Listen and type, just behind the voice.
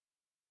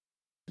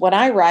When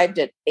I arrived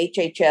at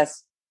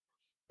HHS,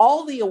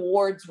 all the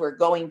awards were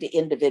going to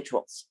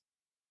individuals.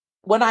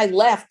 When I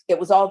left, it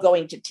was all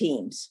going to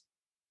teams.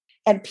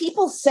 And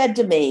people said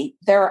to me,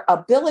 their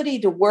ability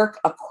to work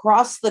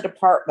across the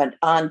department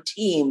on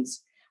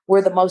teams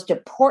were the most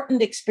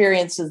important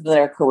experiences of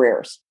their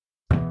careers.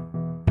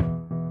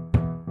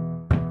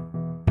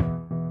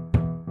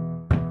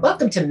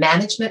 Welcome to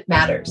Management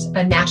Matters,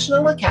 a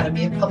National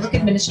Academy of Public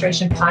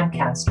Administration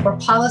podcast where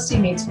policy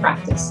meets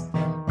practice.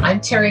 I'm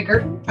Terry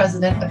Gerton,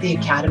 president of the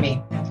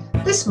Academy.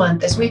 This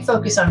month, as we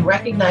focus on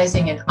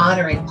recognizing and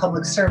honoring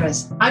public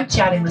service, I'm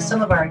chatting with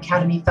some of our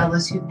Academy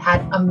fellows who've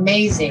had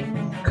amazing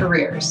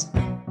careers.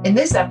 In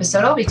this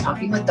episode, I'll be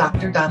talking with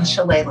Dr. Donna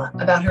Shalala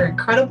about her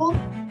incredible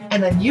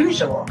and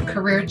unusual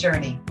career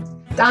journey.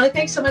 Donna,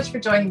 thanks so much for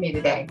joining me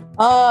today.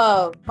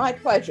 Oh, my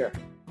pleasure.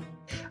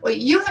 Well,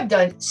 you have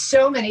done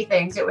so many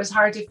things. It was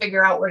hard to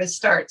figure out where to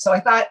start. So I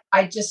thought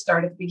I'd just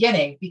start at the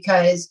beginning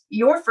because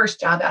your first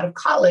job out of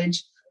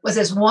college was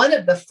as one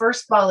of the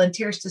first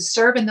volunteers to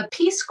serve in the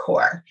Peace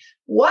Corps.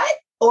 What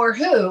or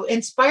who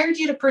inspired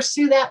you to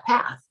pursue that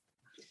path?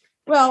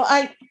 Well,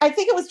 I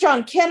think it was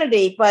John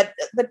Kennedy, but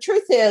the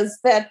truth is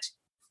that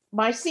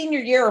my senior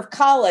year of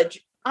college,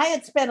 I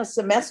had spent a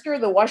semester,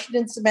 the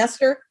Washington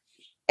semester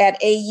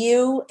at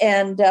AU,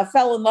 and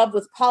fell in love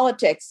with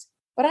politics.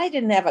 But I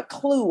didn't have a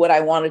clue what I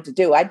wanted to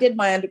do. I did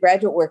my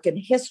undergraduate work in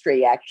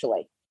history,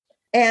 actually.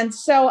 And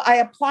so I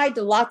applied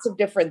to lots of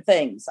different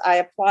things. I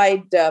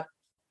applied to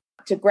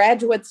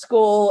graduate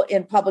school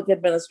in public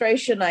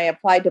administration. I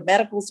applied to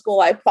medical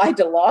school. I applied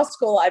to law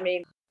school.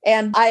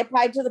 And I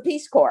applied to the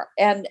Peace Corps.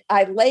 And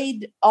I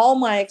laid all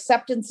my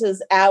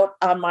acceptances out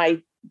on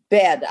my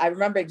bed. I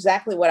remember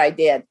exactly what I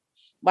did.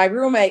 My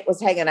roommate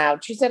was hanging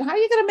out. She said, "How are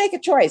you going to make a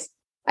choice?"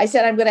 I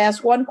said, "I'm going to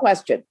ask one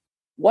question.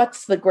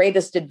 What's the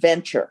greatest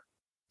adventure?"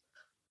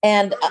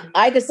 And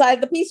I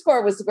decided the Peace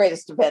Corps was the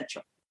greatest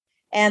adventure.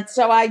 And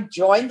so I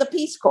joined the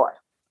Peace Corps,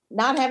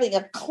 not having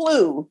a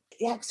clue.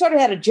 I sort of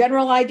had a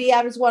general idea.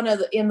 I was one of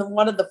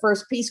the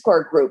first Peace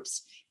Corps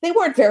groups. They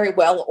weren't very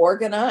well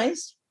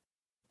organized,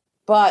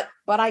 but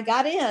I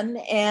got in,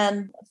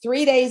 and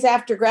 3 days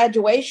after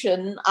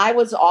graduation, I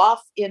was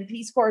off in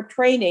Peace Corps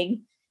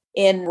training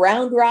in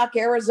Round Rock,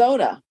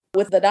 Arizona,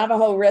 with the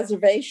Navajo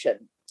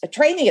Reservation. The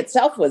training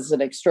itself was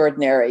an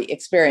extraordinary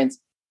experience.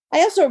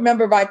 I also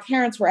remember my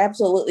parents were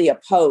absolutely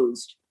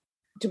opposed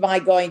to my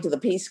going to the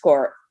Peace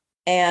Corps.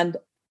 And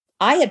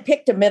I had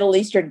picked a Middle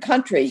Eastern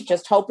country,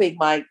 just hoping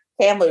my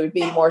family would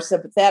be more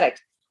sympathetic.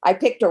 I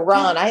picked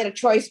Iran. I had a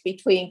choice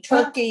between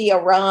Turkey,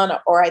 Iran,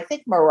 or I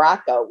think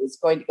Morocco was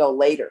going to go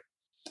later.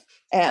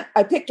 And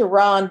I picked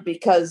Iran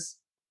because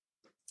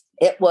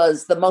it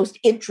was the most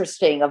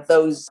interesting of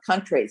those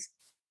countries.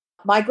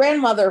 My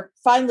grandmother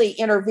finally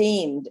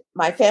intervened.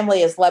 My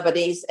family is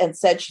Lebanese, and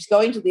said she's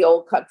going to the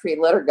old country,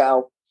 let her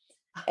go.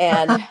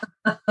 And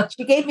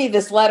she gave me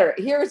this letter.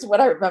 Here's what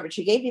I remember.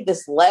 She gave me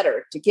this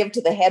letter to give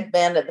to the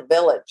headman of the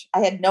village. I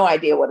had no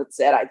idea what it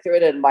said. I threw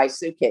it in my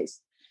suitcase.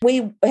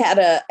 We had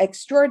an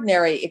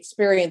extraordinary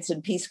experience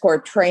in Peace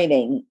Corps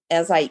training.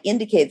 As I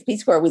indicated, the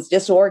Peace Corps was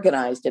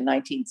disorganized in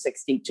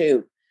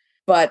 1962.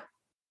 But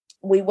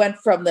we went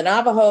from the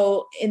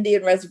Navajo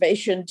Indian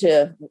Reservation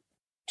to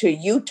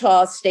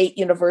Utah State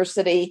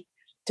University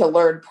to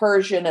learn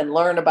Persian and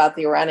learn about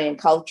the Iranian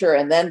culture.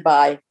 And then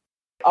by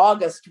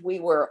August, we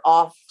were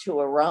off to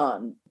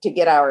Iran to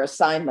get our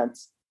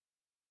assignments.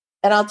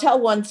 And I'll tell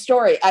one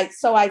story. I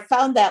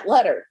found that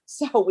letter.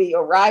 So we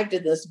arrived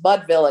in this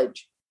mud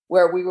village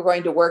where we were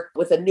going to work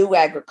with a new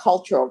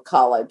agricultural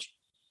college.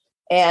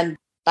 And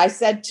I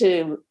said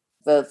to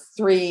the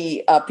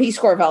three Peace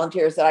Corps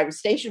volunteers that I was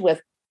stationed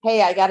with,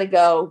 "Hey, I got to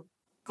go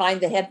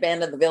find the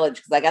headman of the village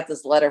because I got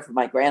this letter from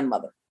my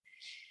grandmother."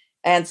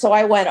 And so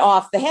I went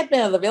off. The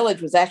headman of the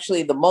village was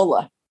actually the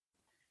mullah.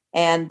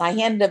 And I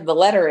handed him the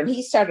letter, and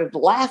he started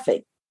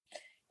laughing.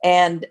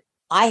 And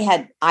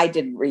I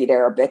didn't read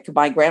Arabic.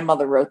 My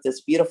grandmother wrote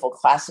this beautiful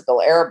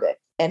classical Arabic.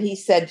 And he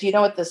said, "Do you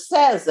know what this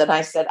says?" And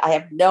I said, "I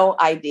have no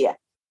idea."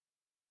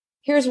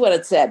 Here's what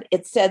it said.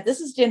 It said, "This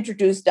is to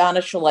introduce Donna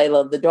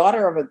Shalala, the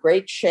daughter of a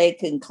great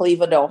sheikh in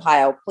Cleveland,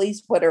 Ohio.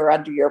 Please put her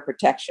under your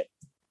protection."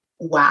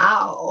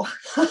 Wow.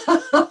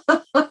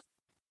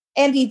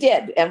 And he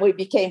did. And we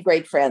became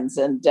great friends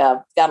and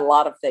got a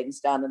lot of things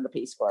done in the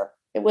Peace Corps.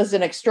 It was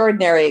an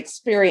extraordinary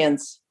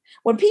experience.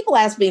 When people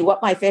ask me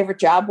what my favorite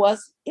job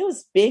was, it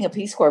was being a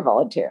Peace Corps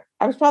volunteer.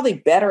 I was probably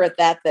better at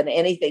that than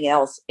anything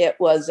else. It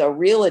was a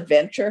real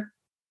adventure.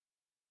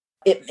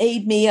 It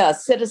made me a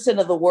citizen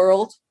of the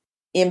world,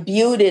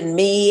 imbued in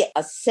me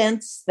a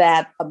sense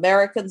that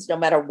Americans, no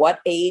matter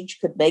what age,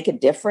 could make a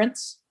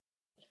difference.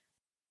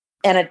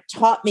 And it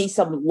taught me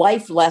some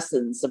life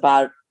lessons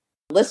about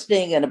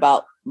listening and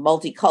about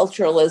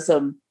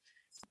multiculturalism,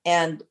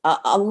 and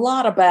a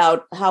lot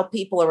about how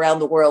people around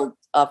the world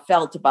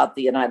felt about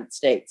the United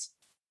States.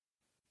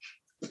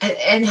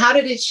 And how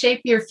did it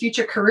shape your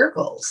future career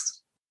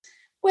goals?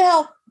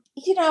 Well,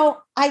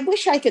 I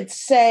wish I could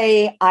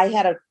say I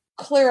had a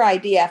clear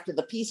idea after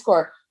the Peace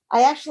Corps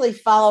I actually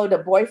followed a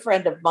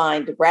boyfriend of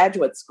mine to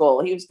graduate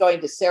school. He was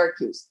going to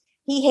Syracuse.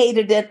 He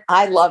hated it.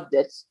 I loved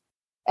it.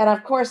 And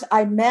of course,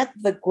 I met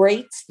the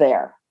greats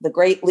there, the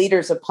great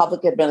leaders of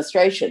public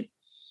administration.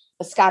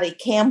 Scotty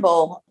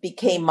Campbell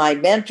became my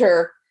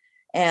mentor,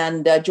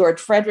 and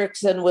George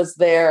Frederickson was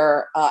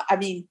there.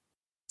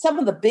 Some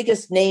of the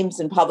biggest names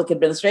in public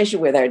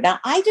administration were there. Now,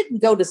 I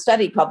didn't go to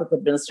study public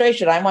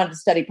administration. I wanted to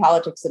study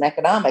politics and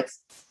economics,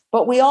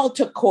 but we all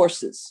took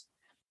courses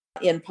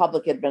in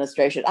public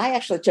administration. I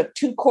actually took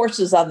 2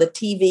 courses on the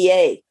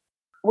TVA,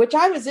 which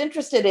I was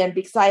interested in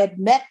because I had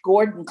met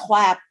Gordon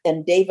Clapp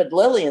and David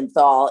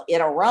Lilienthal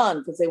in Iran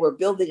because they were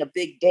building a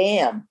big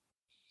dam.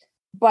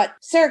 But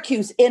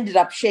Syracuse ended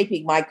up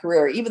shaping my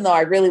career. Even though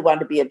I really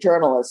wanted to be a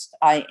journalist,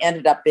 I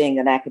ended up being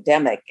an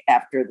academic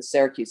after the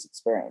Syracuse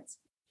experience.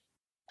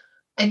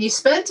 And you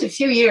spent a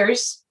few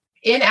years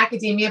in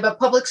academia, but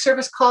public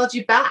service called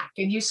you back,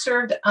 and you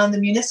served on the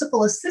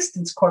Municipal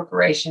Assistance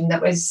Corporation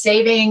that was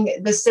saving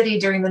the city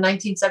during the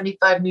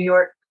 1975 New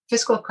York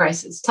fiscal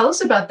crisis. Tell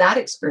us about that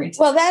experience.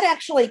 Well, that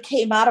actually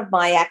came out of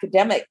my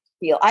academic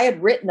field. I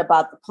had written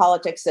about the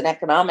politics and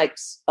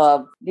economics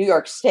of New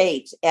York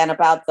State and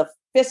about the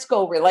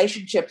fiscal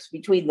relationships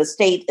between the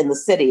state and the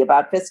city,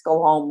 about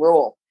fiscal home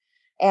rule.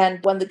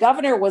 And when the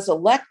governor was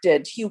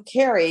elected, Hugh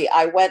Carey,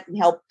 I went and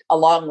helped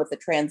along with the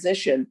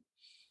transition.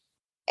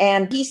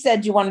 And he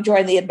said, "Do you want to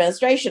join the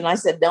administration?" I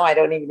said, "No, I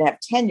don't even have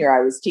tenure.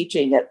 I was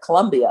teaching at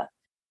Columbia."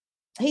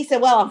 He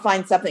said, "Well, I'll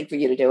find something for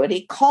you to do." And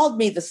he called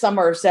me the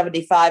summer of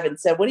 75 and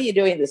said, "What are you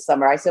doing this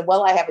summer?" I said,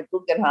 "Well, I have a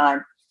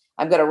Guggenheim.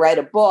 I'm going to write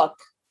a book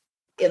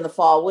in the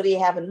fall. What do you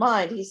have in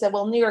mind?" He said,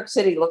 "Well, New York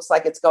City looks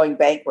like it's going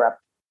bankrupt."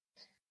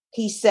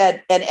 He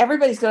said, "And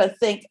everybody's going to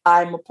think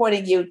I'm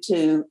appointing you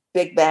to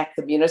Big Mac,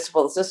 the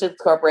Municipal Assistance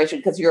Corporation,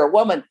 because you're a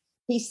woman."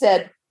 He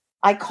said,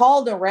 "I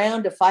called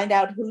around to find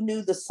out who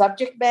knew the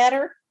subject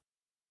matter.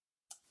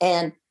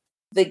 And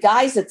the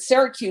guys at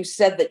Syracuse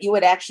said that you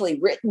had actually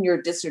written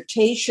your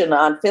dissertation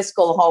on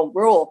fiscal home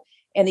rule."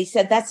 And he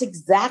said, "That's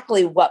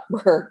exactly what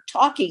we're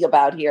talking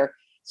about here.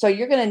 So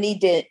you're going to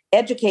need to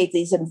educate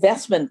these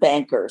investment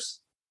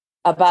bankers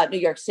about New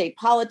York State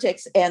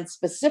politics and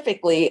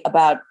specifically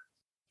about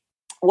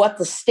what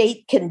the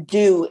state can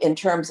do in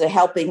terms of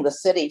helping the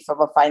city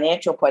from a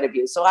financial point of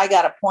view." So I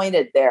got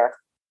appointed there.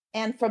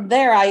 And from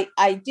there,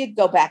 I did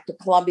go back to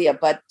Columbia,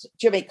 but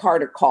Jimmy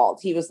Carter called.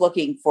 He was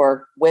looking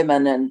for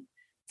women, and a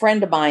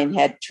friend of mine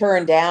had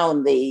turned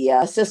down the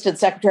assistant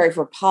secretary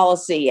for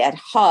policy at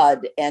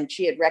HUD, and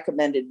she had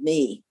recommended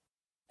me.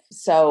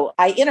 So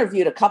I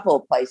interviewed a couple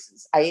of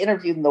places. I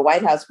interviewed in the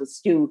White House with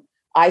Stu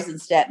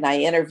Eisenstadt, and I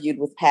interviewed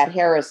with Pat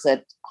Harris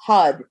at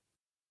HUD.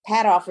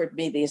 Pat offered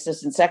me the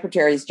assistant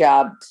secretary's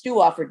job. Stu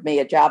offered me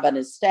a job on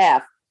his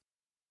staff,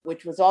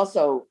 which was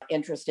also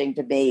interesting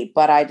to me,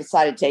 but I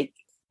decided to take.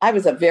 I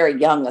was a very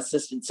young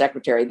assistant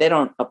secretary. They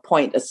don't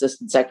appoint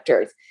assistant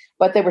secretaries,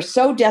 but they were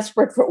so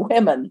desperate for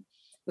women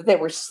that they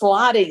were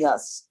slotting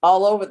us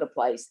all over the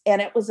place.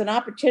 And it was an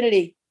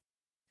opportunity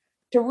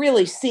to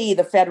really see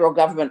the federal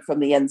government from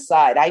the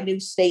inside. I knew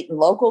state and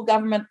local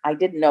government. I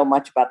didn't know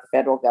much about the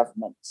federal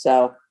government.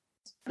 So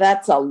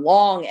that's a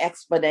long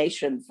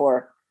explanation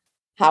for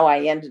how I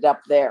ended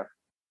up there.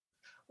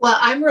 Well,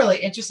 I'm really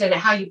interested in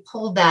how you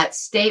pulled that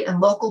state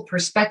and local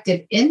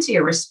perspective into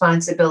your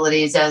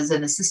responsibilities as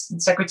an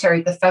assistant secretary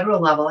at the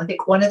federal level. I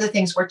think one of the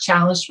things we're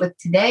challenged with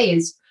today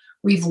is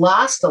we've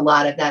lost a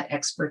lot of that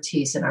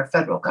expertise in our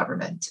federal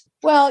government.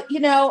 Well,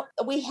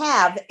 we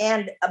have.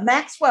 And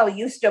Maxwell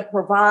used to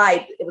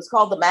provide, it was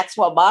called the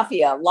Maxwell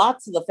Mafia,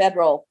 lots of the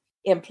federal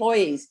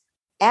employees.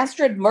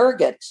 Astrid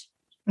Merget,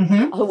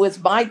 who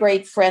was my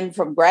great friend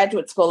from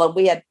graduate school, and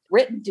we had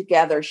written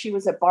together. She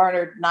was at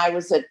Barnard and I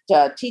was at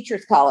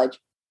Teachers College,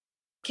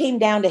 came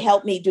down to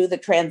help me do the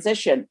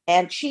transition.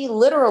 And she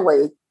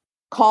literally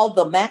called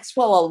the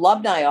Maxwell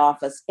Alumni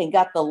Office and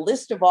got the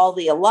list of all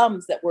the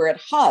alums that were at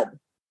HUD.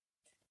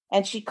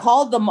 And she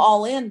called them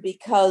all in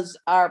because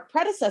our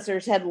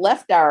predecessors had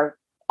left our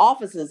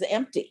offices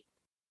empty.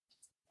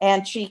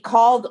 And she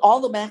called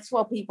all the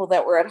Maxwell people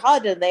that were at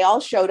HUD, and they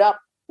all showed up.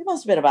 There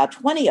must have been about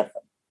 20 of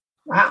them.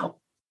 Wow.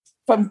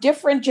 From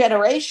different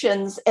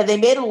generations, and they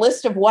made a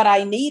list of what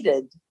I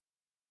needed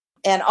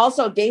and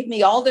also gave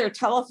me all their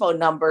telephone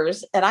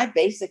numbers. And I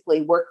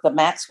basically worked the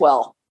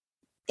Maxwell.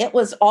 It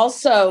was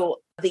also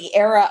the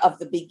era of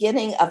the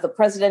beginning of the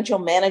presidential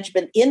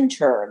management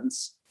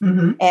interns.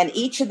 And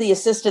each of the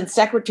assistant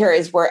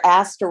secretaries were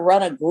asked to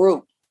run a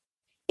group.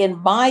 In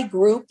my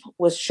group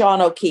was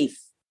Sean O'Keefe.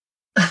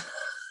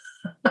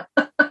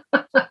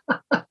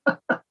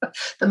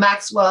 The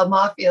Maxwell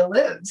Mafia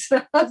lives.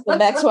 The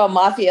Maxwell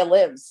Mafia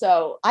lives.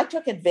 So I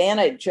took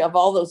advantage of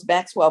all those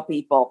Maxwell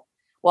people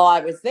while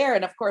I was there.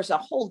 And of course, a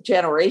whole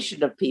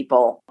generation of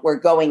people were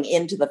going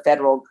into the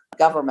federal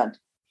government.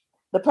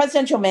 The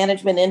presidential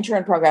management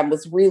intern program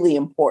was really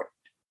important.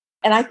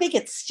 And I think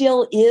it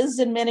still is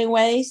in many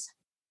ways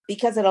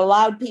because it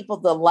allowed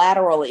people to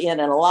lateral in,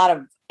 and a lot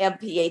of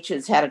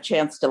MPHs had a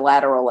chance to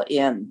lateral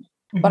in.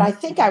 But I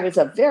think I was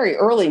a very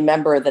early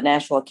member of the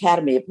National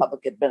Academy of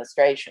Public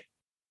Administration.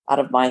 out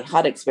of my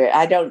HUD experience.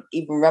 I don't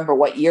even remember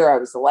what year I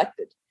was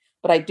elected,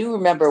 but I do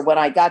remember when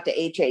I got to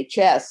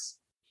HHS,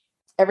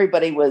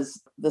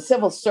 the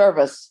civil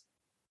service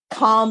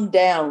calmed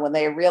down when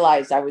they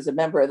realized I was a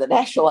member of the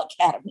National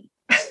Academy.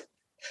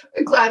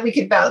 I'm glad we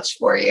could vouch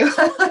for you.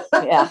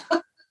 Yeah.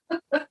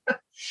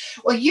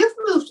 Well, you've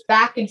moved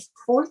back and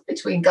forth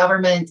between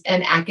government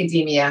and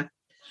academia.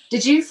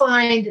 Did you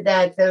find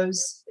that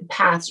those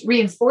paths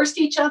reinforced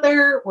each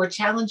other, were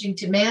challenging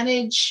to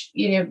manage,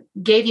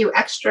 gave you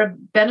extra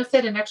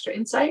benefit and extra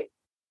insight?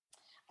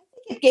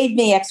 It gave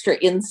me extra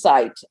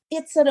insight.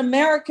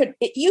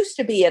 It used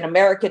to be an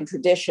American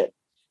tradition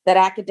that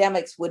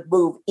academics would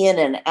move in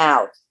and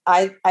out.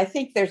 I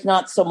think there's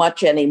not so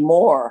much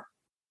anymore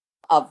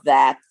of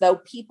that, though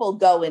people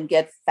go and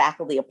get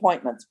faculty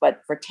appointments.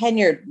 But for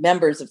tenured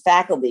members of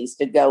faculties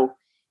to go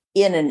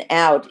in and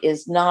out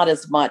is not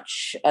as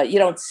much, you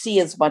don't see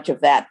as much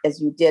of that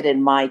as you did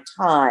in my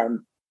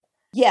time.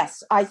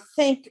 Yes, I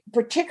think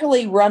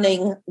particularly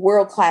running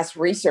world-class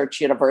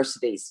research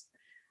universities,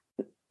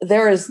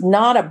 there is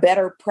not a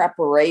better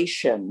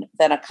preparation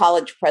than a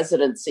college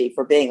presidency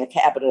for being a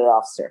cabinet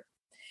officer,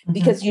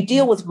 because you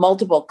deal with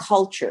multiple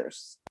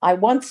cultures. I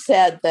once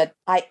said that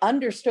I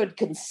understood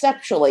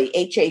conceptually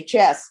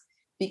HHS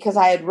because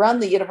I had run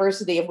the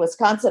University of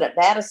Wisconsin at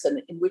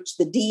Madison, in which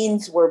the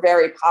deans were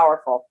very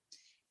powerful.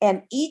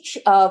 And each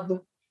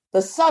of the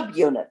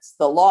subunits,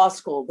 the law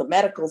school, the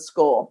medical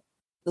school,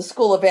 the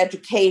School of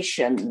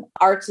Education,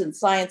 arts and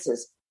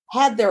sciences,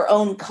 had their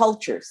own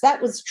cultures.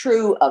 That was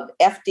true of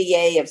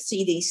FDA, of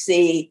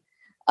CDC,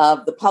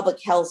 of the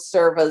Public Health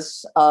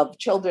Service, of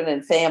children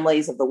and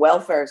families, of the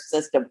welfare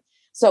system.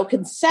 So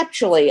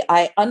conceptually,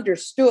 I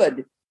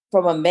understood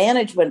from a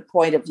management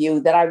point of view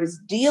that I was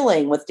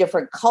dealing with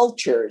different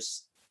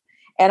cultures,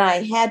 and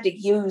I had to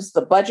use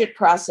the budget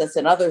process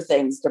and other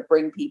things to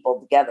bring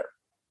people together.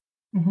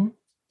 Mm-hmm.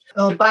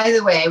 Oh, by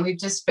the way, we've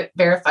just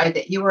verified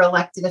that you were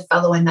elected a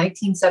fellow in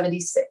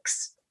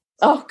 1976.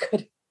 Oh,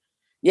 good.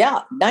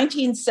 Yeah,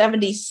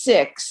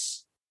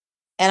 1976.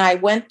 And I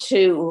went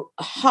to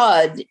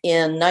HUD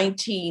in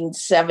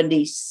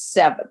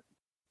 1977.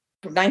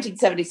 From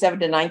 1977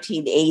 to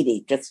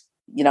 1980, just,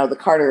 the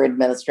Carter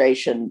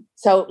administration.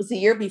 So it was the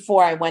year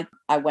before I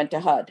went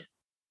to HUD.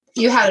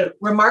 You had a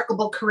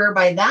remarkable career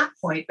by that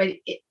point, but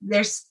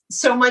there's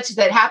so much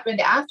that happened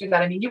after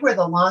that. I mean, you were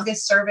the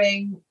longest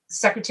serving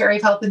Secretary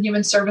of Health and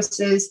Human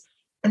Services,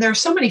 and there are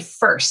so many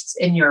firsts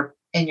in your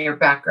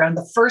background.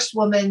 The first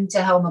woman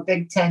to helm a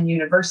Big Ten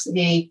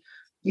university.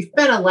 You've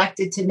been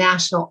elected to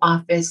national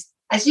office.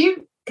 As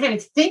you kind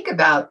of think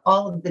about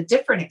all of the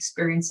different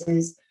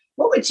experiences,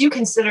 what would you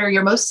consider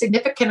your most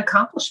significant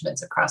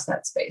accomplishments across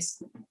that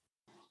space?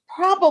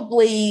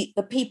 Probably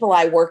the people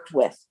I worked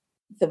with,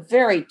 the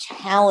very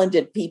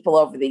talented people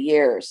over the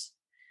years.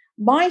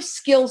 My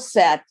skill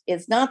set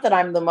is not that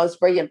I'm the most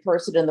brilliant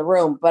person in the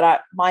room,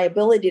 but my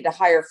ability to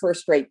hire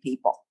first-rate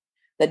people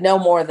that know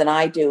more than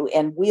I do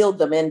and wield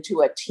them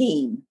into a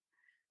team.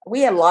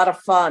 We had a lot of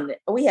fun.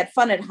 We had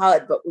fun at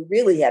HUD, but we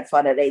really had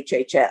fun at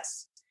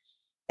HHS.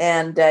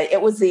 And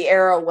it was the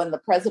era when the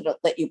president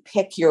let you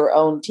pick your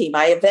own team.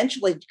 I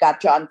eventually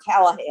got John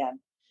Callahan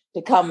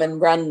to come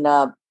and run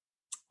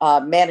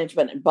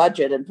management and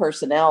budget and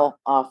personnel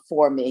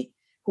for me,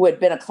 who had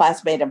been a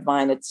classmate of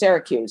mine at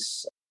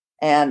Syracuse.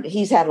 And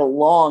he's had a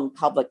long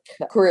public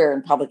career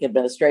in public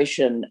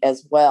administration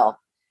as well.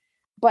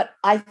 But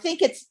I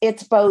think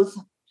it's both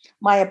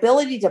my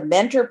ability to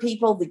mentor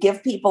people, to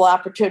give people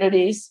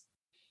opportunities,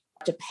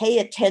 to pay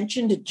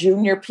attention to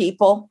junior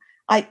people.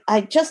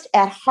 I just,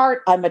 at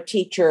heart, I'm a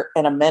teacher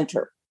and a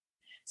mentor.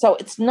 So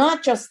it's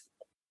not just,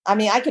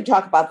 I could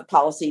talk about the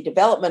policy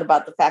development,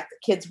 about the fact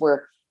that kids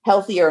were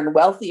healthier and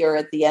wealthier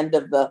at the end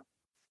of the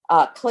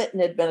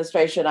Clinton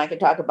administration. I could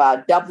talk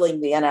about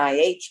doubling the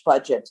NIH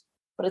budget,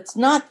 but it's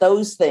not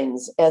those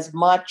things as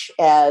much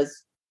as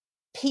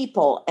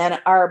people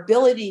and our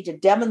ability to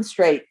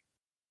demonstrate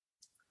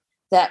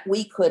that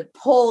we could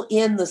pull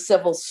in the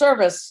civil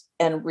service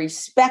and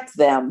respect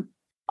them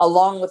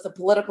along with the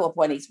political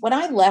appointees. When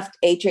I left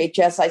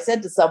HHS, I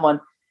said to someone,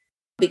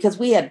 because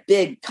we had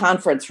big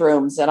conference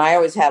rooms and I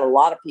always had a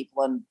lot of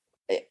people, and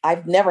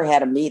I've never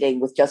had a meeting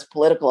with just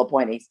political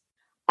appointees.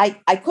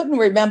 I couldn't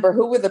remember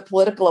who were the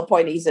political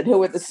appointees and who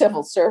were the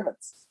civil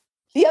servants.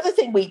 The other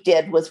thing we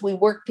did was we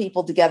worked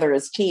people together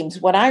as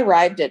teams. When I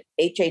arrived at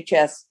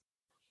HHS,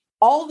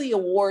 all the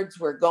awards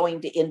were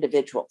going to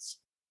individuals.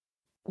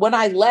 When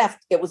I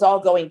left, it was all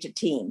going to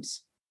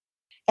teams.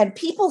 And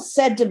people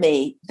said to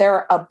me,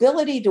 their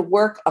ability to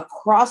work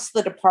across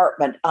the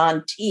department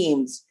on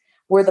teams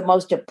were the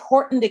most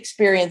important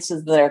experiences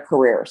of their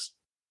careers.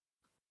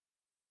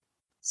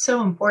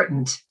 So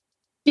important.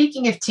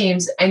 Speaking of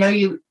teams, I know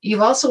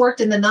you've also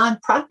worked in the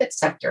nonprofit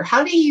sector.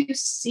 How do you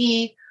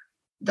see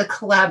the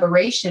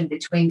collaboration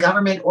between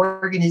government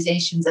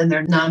organizations and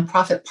their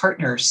nonprofit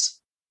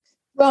partners?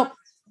 Well,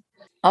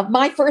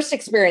 my first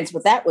experience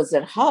with that was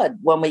at HUD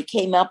when we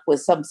came up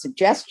with some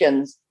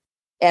suggestions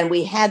and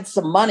we had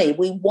some money.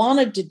 We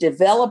wanted to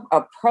develop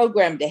a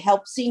program to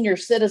help senior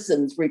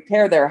citizens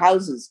repair their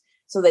houses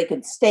so they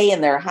could stay in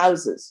their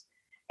houses.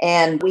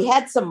 And we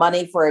had some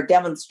money for a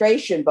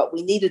demonstration, but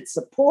we needed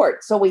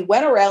support. So we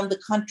went around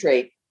the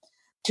country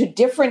to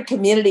different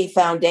community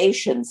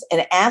foundations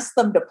and asked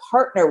them to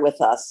partner with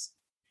us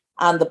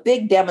on the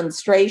big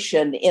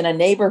demonstration in a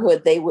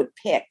neighborhood they would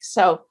pick.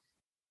 So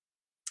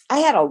I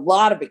had a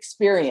lot of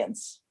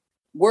experience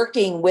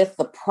working with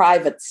the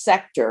private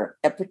sector,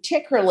 and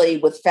particularly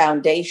with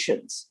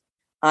foundations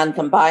on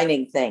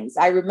combining things.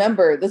 I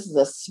remember, this is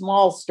a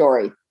small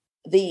story,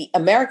 the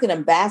American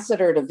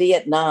ambassador to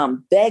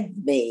Vietnam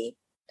begged me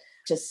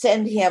to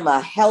send him a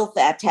health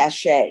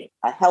attaché,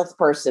 a health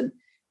person,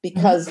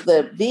 because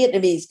the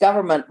Vietnamese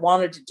government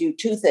wanted to do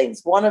two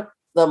things. One of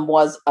them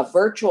was a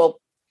virtual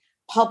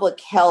public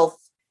health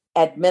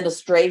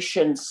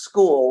administration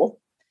school,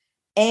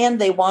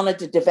 and they wanted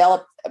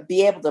to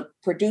be able to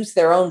produce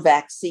their own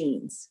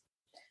vaccines.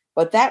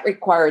 But that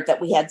required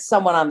that we had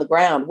someone on the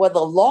ground. Well,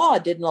 the law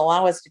didn't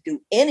allow us to do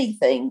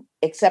anything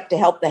except to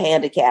help the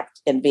handicapped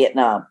in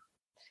Vietnam.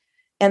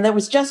 And it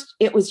was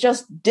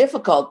just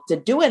difficult to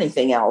do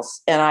anything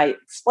else. And I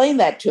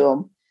explained that to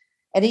him.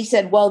 And he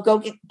said, well,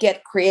 go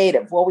get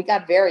creative. Well, we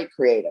got very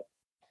creative.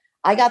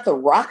 I got the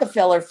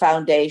Rockefeller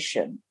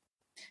Foundation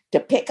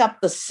to pick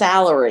up the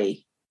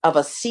salary of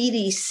a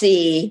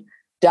CDC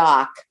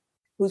doc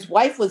whose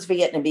wife was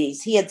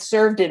Vietnamese. He had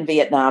served in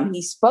Vietnam.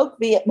 He spoke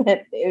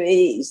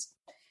Vietnamese,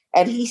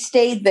 and he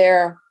stayed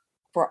there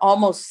for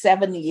almost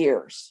 7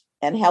 years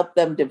and helped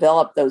them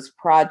develop those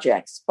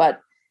projects. But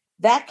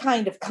that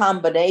kind of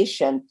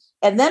combination.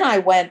 And then I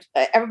went,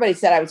 everybody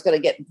said I was going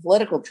to get in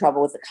political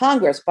trouble with the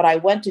Congress, but I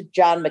went to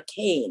John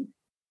McCain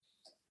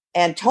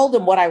and told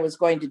him what I was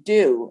going to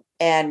do.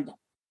 And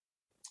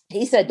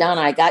he said, Donna,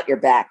 I got your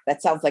back.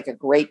 That sounds like a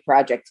great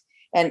project.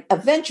 And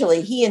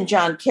eventually he and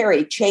John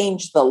Kerry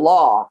changed the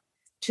law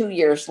 2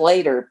 years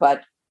later,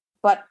 but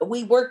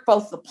we worked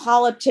both the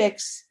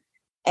politics,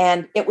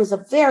 and it was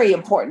a very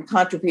important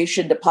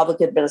contribution to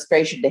public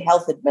administration, to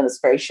health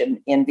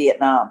administration in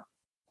Vietnam.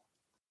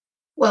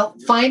 Well,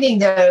 finding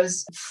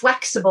those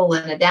flexible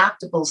and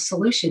adaptable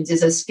solutions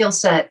is a skill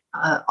set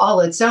all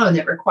its own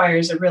that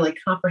requires a really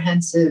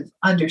comprehensive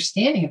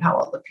understanding of how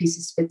all the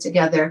pieces fit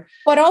together.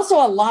 But also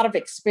a lot of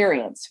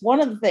experience.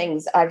 One of the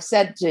things I've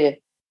said to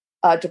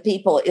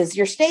people is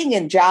you're staying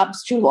in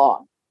jobs too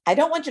long. I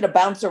don't want you to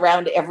bounce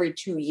around every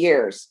 2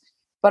 years,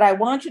 but I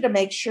want you to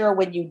make sure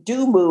when you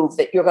do move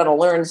that you're going to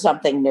learn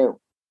something new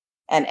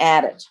and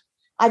add it.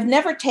 I've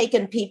never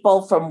taken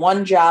people from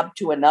one job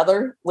to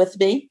another with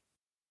me,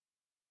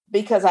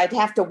 because I'd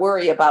have to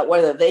worry about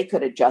whether they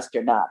could adjust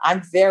or not.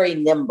 I'm very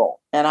nimble,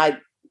 and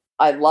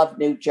I love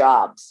new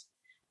jobs.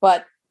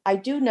 But I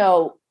do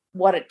know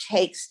what it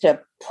takes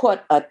to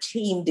put a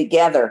team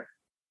together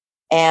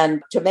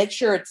and to make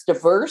sure it's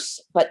diverse,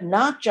 but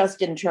not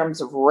just in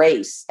terms of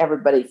race.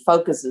 Everybody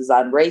focuses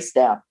on race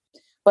now,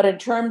 but in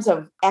terms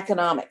of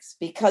economics,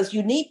 because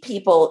you need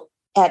people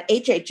at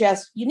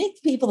HHS, you need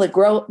people that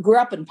grew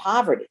up in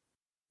poverty.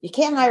 You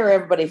can't hire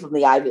everybody from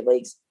the Ivy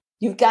Leagues.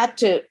 You've got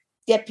to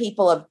get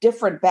people of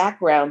different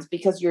backgrounds,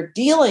 because you're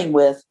dealing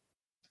with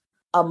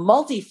a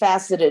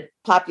multifaceted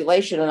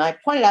population. And I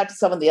pointed out to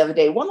someone the other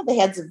day, one of the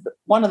heads of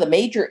one of the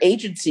major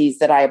agencies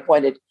that I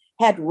appointed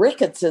had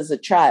rickets as a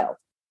child.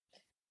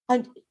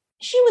 And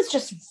she was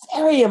just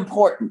very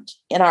important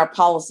in our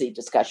policy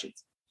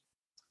discussions.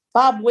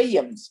 Bob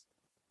Williams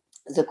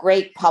is a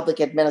great public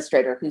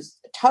administrator who's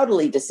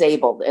totally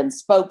disabled and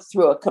spoke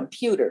through a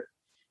computer,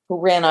 who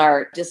ran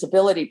our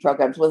disability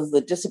programs, was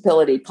the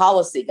disability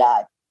policy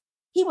guy.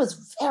 He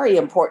was very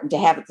important to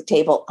have at the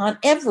table on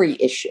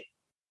every issue.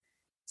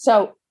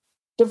 So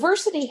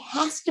diversity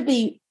has to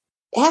be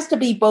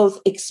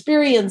both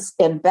experience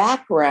and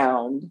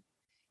background.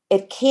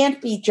 It can't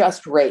be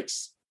just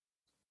race.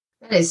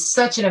 That is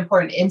such an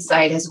important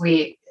insight as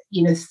we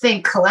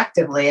think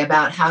collectively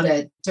about how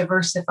to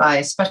diversify,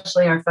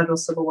 especially our federal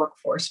civil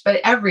workforce. But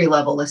every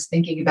level is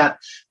thinking about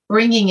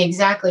bringing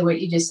exactly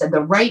what you just said,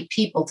 the right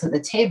people to the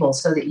table,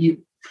 so that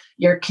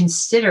you're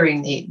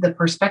considering the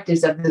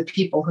perspectives of the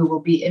people who will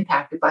be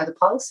impacted by the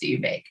policy you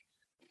make.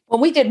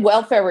 When we did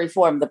welfare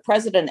reform, the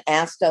president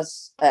asked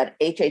us at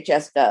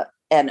HHS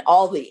and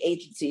all the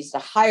agencies to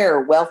hire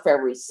welfare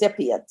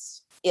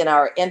recipients in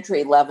our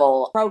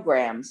entry-level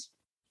programs.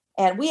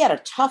 And we had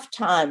a tough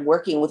time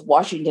working with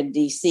Washington,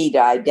 D.C. to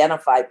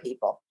identify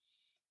people.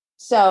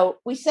 So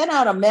we sent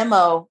out a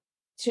memo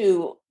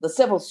to the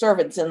civil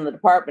servants in the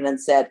department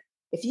and said,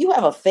 if you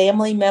have a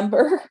family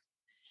member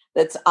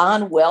that's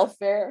on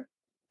welfare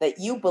that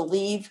you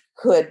believe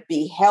could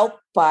be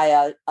helped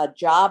by a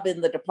job in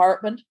the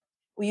department,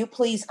 will you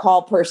please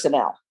call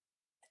personnel?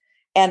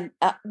 And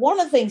one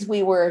of the things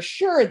we were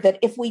assured that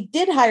if we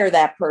did hire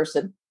that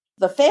person,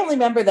 the family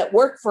member that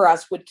worked for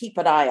us would keep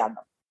an eye on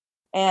them.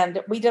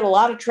 And we did a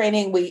lot of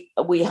training.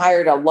 We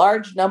hired a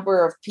large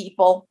number of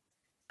people,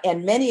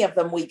 and many of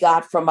them we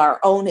got from our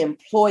own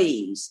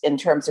employees in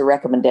terms of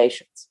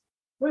recommendations.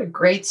 What a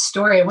great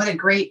story. What a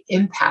great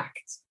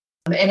impact.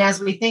 And as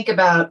we think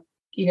about,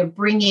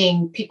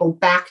 bringing people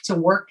back to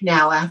work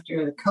now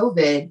after the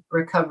COVID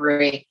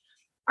recovery,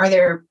 are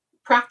there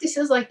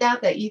practices like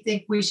that you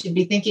think we should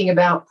be thinking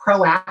about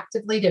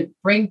proactively to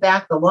bring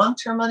back the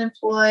long-term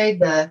unemployed,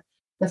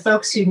 the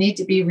folks who need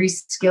to be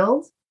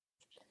reskilled?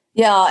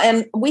 Yeah,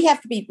 and we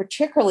have to be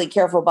particularly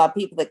careful about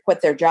people that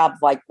quit their jobs,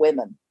 like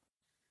women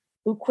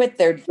who quit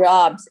their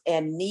jobs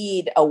and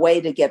need a way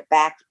to get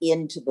back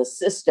into the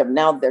system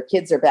now that their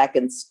kids are back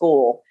in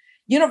school.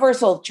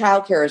 Universal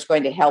childcare is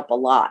going to help a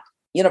lot.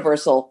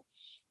 Universal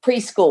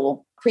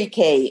preschool,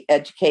 pre-K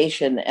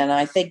education. And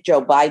I think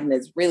Joe Biden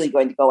is really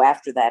going to go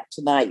after that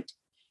tonight.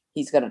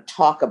 He's going to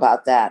talk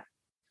about that.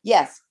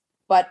 Yes,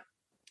 but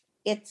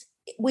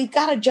we've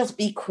got to just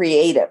be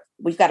creative.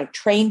 We've got to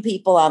train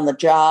people on the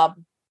job.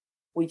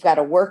 We've got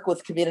to work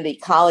with community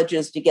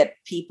colleges to get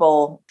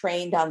people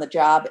trained on the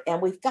job.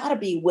 And we've got to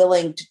be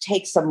willing to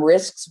take some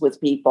risks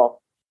with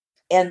people.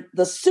 And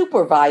the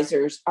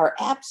supervisors are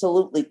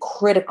absolutely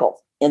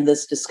critical in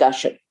this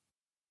discussion.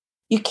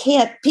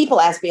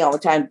 People ask me all the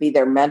time to be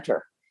their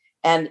mentor.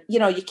 And,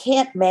 you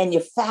can't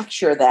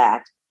manufacture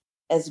that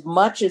as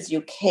much as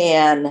you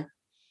can,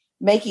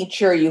 making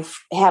sure you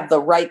have the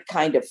right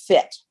kind of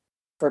fit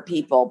for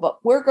people.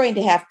 But we're going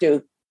to have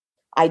to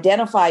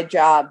identify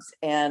jobs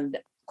and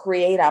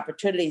create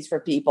opportunities for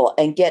people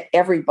and get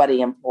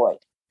everybody employed.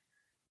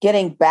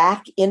 Getting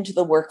back into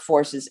the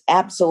workforce is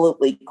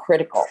absolutely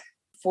critical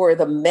for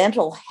the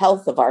mental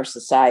health of our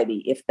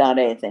society, if not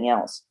anything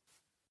else.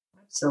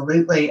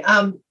 Absolutely.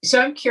 So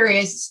I'm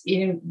curious,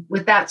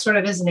 with that sort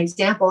of as an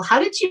example, how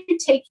did you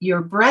take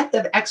your breadth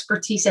of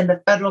expertise in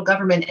the federal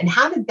government and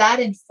how did that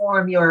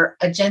inform your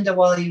agenda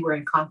while you were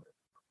in Congress?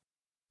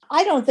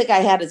 I don't think I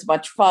had as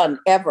much fun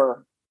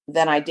ever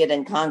than I did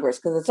in Congress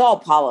because it's all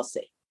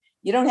policy.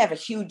 You don't have a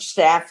huge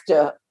staff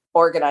to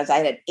organize. I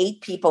had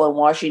 8 people in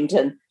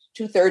Washington.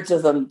 2/3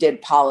 of them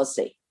did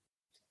policy.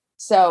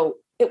 So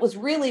it was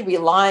really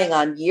relying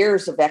on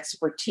years of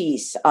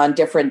expertise on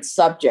different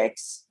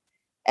subjects,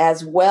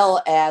 as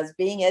well as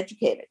being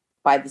educated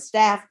by the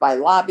staff, by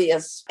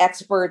lobbyists,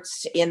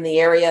 experts in the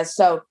area.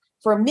 So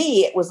for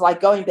me, it was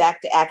like going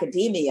back to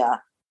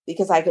academia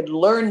because I could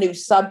learn new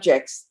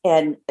subjects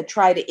and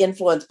try to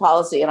influence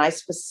policy. And I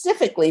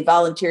specifically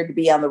volunteered to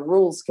be on the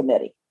Rules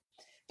Committee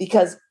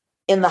because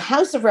in the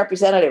House of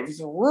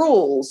Representatives,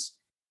 rules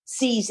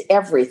sees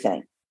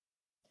everything.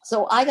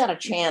 So I got a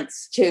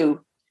chance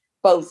to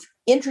both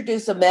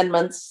introduce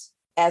amendments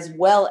as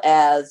well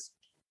as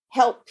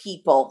help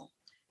people.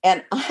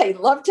 And I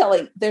love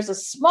telling, there's a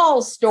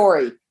small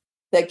story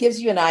that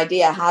gives you an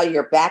idea how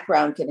your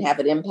background can have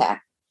an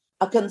impact.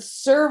 A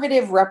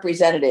conservative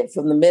representative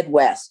from the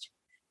Midwest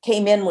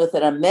came in with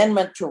an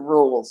amendment to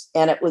rules,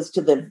 and it was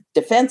to the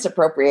Defense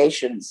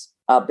Appropriations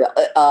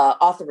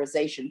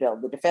Authorization Bill,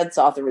 the Defense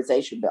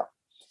Authorization Bill.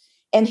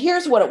 And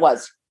here's what it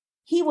was.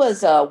 He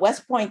was a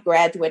West Point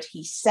graduate.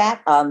 He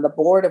sat on the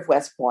board of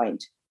West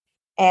Point,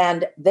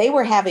 and they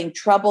were having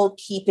trouble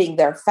keeping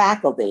their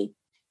faculty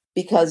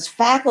because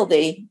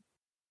faculty,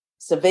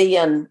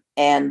 civilian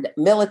and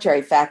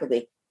military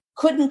faculty,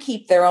 couldn't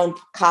keep their own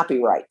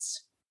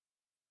copyrights.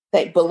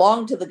 They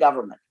belonged to the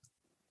government.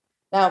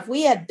 Now, if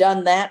we had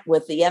done that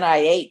with the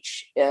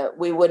NIH,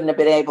 we wouldn't have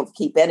been able to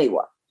keep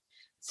anyone.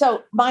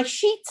 So my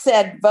sheet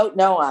said, vote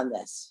no on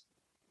this.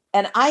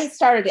 And I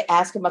started to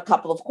ask him a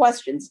couple of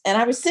questions. And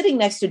I was sitting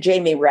next to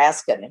Jamie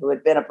Raskin, who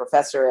had been a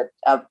professor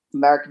at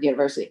American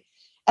University.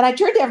 And I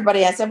turned to everybody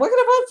and I said, we're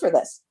going to vote for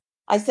this.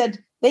 I said,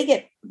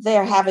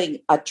 they're having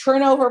a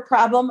turnover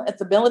problem at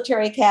the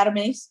military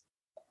academies.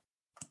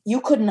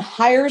 You couldn't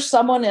hire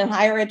someone in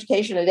higher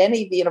education at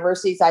any of the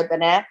universities I've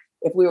been at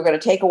if we were going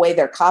to take away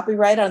their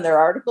copyright on their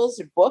articles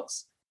or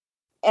books.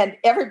 And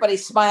everybody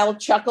smiled,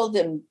 chuckled,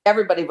 and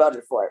everybody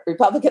voted for it,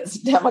 Republicans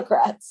and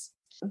Democrats.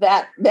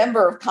 That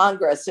member of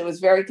Congress, who was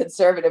very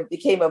conservative,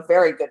 became a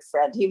very good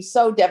friend. He was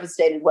so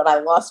devastated when I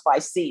lost my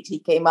seat. He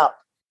came up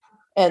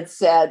and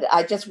said,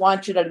 I just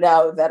want you to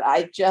know that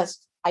I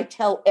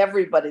tell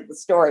everybody the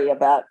story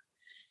about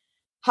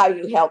how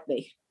you helped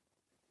me.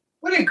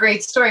 What a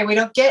great story. We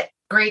don't get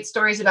great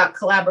stories about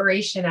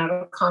collaboration out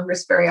of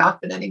Congress very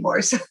often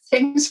anymore. So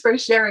thanks for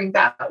sharing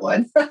that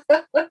one.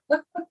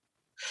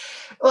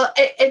 Well,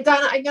 and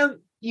Donna, I know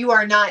you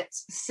are not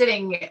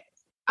sitting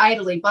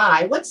idly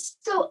by. What's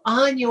still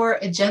on your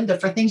agenda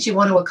for things you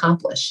want to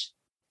accomplish?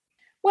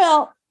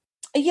 Well,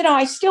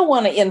 I still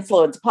want to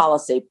influence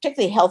policy,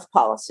 particularly health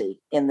policy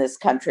in this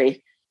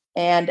country.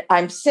 And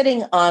I'm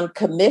sitting on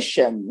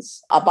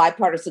commissions, a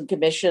bipartisan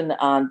commission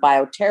on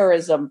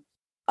bioterrorism,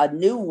 a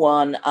new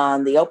one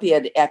on the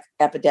opioid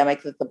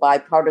epidemic that the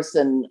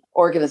bipartisan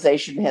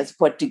organization has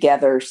put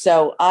together.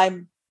 So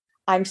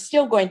I'm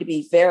still going to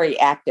be very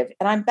active,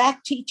 and I'm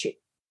back teaching.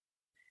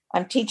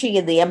 I'm teaching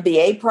in the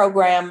MBA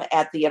program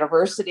at the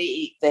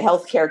university, the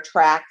healthcare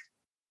track,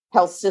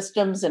 health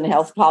systems and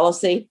health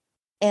policy.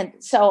 And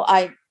so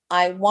I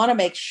want to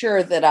make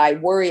sure that I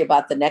worry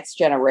about the next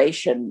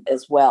generation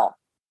as well.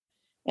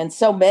 And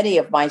so many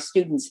of my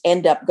students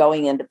end up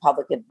going into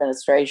public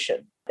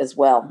administration as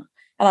well.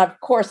 And of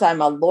course,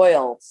 I'm a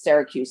loyal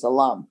Syracuse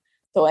alum.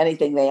 So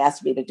anything they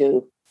ask me to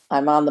do,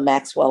 I'm on the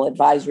Maxwell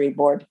Advisory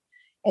Board.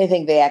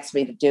 Anything they ask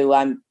me to do,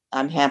 I'm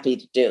happy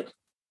to do.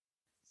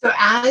 So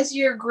as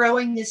you're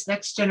growing this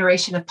next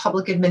generation of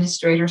public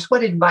administrators,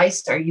 what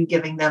advice are you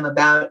giving them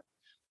about,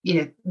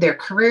 their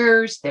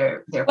careers,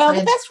 their Well, plans?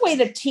 the best way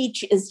to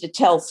teach is to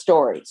tell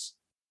stories.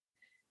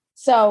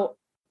 So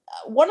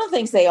one of the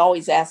things they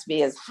always ask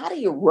me is, how do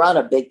you run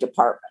a big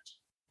department?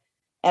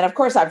 And of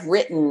course, I've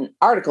written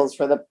articles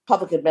for the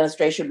Public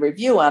Administration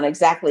Review on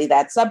exactly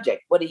that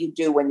subject. What do you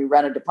do when you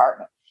run a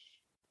department?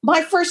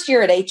 My first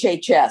year at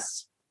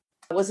HHS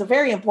was a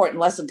very important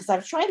lesson because I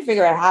was trying to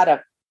figure out how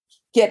to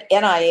get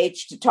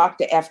NIH to talk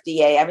to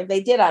FDA. I mean,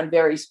 they did on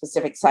very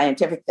specific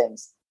scientific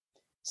things.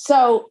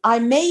 So I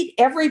made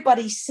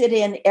everybody sit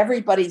in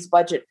everybody's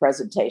budget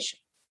presentation.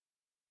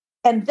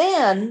 And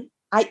then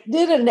I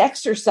did an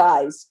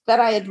exercise that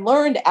I had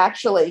learned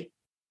actually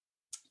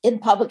in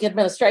public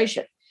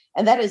administration.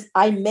 And that is,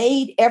 I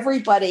made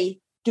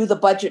everybody do the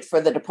budget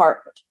for the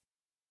department.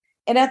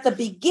 And at the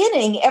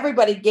beginning,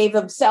 everybody gave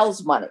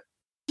themselves money.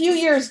 A few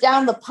years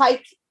down the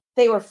pike,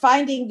 they were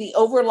finding the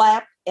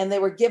overlap and they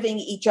were giving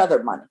each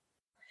other money.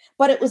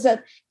 But it was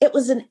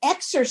an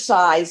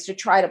exercise to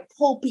try to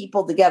pull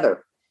people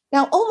together.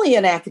 Now, only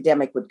an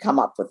academic would come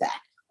up with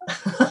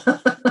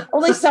that.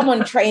 Only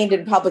someone trained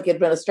in public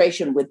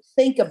administration would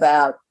think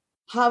about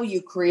how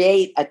you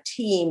create a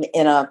team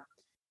in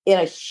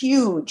a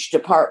huge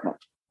department.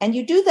 And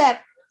you do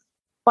that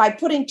by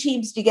putting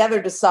teams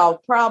together to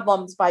solve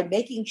problems, by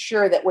making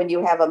sure that when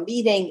you have a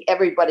meeting,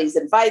 everybody's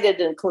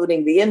invited,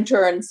 including the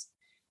interns,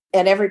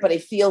 and everybody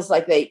feels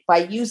like by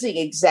using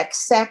exec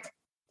sec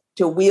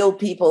to wheel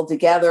people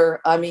together.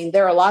 I mean,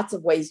 there are lots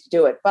of ways to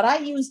do it, but I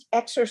used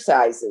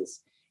exercises,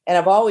 and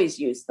I've always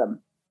used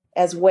them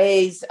as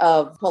ways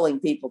of pulling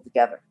people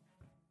together.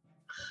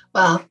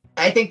 Well,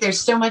 I think there's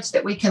so much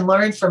that we can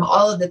learn from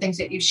all of the things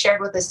that you've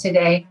shared with us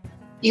today.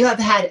 You have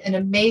had an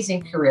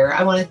amazing career.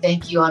 I want to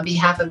thank you on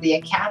behalf of the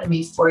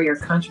Academy for your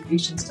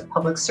contributions to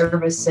public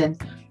service,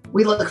 and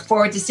we look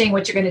forward to seeing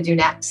what you're going to do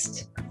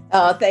next.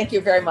 Oh, thank you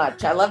very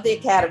much. I love the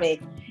Academy,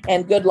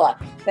 and good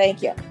luck.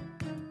 Thank you.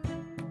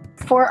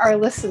 For our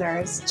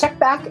listeners, check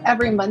back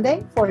every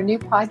Monday for a new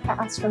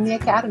podcast from the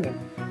Academy.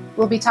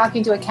 We'll be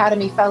talking to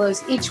Academy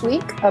Fellows each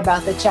week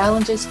about the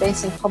challenges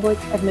facing public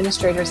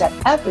administrators at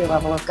every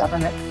level of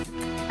government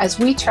as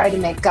we try to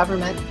make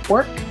government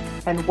work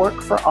and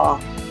work for all.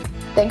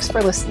 Thanks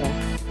for listening.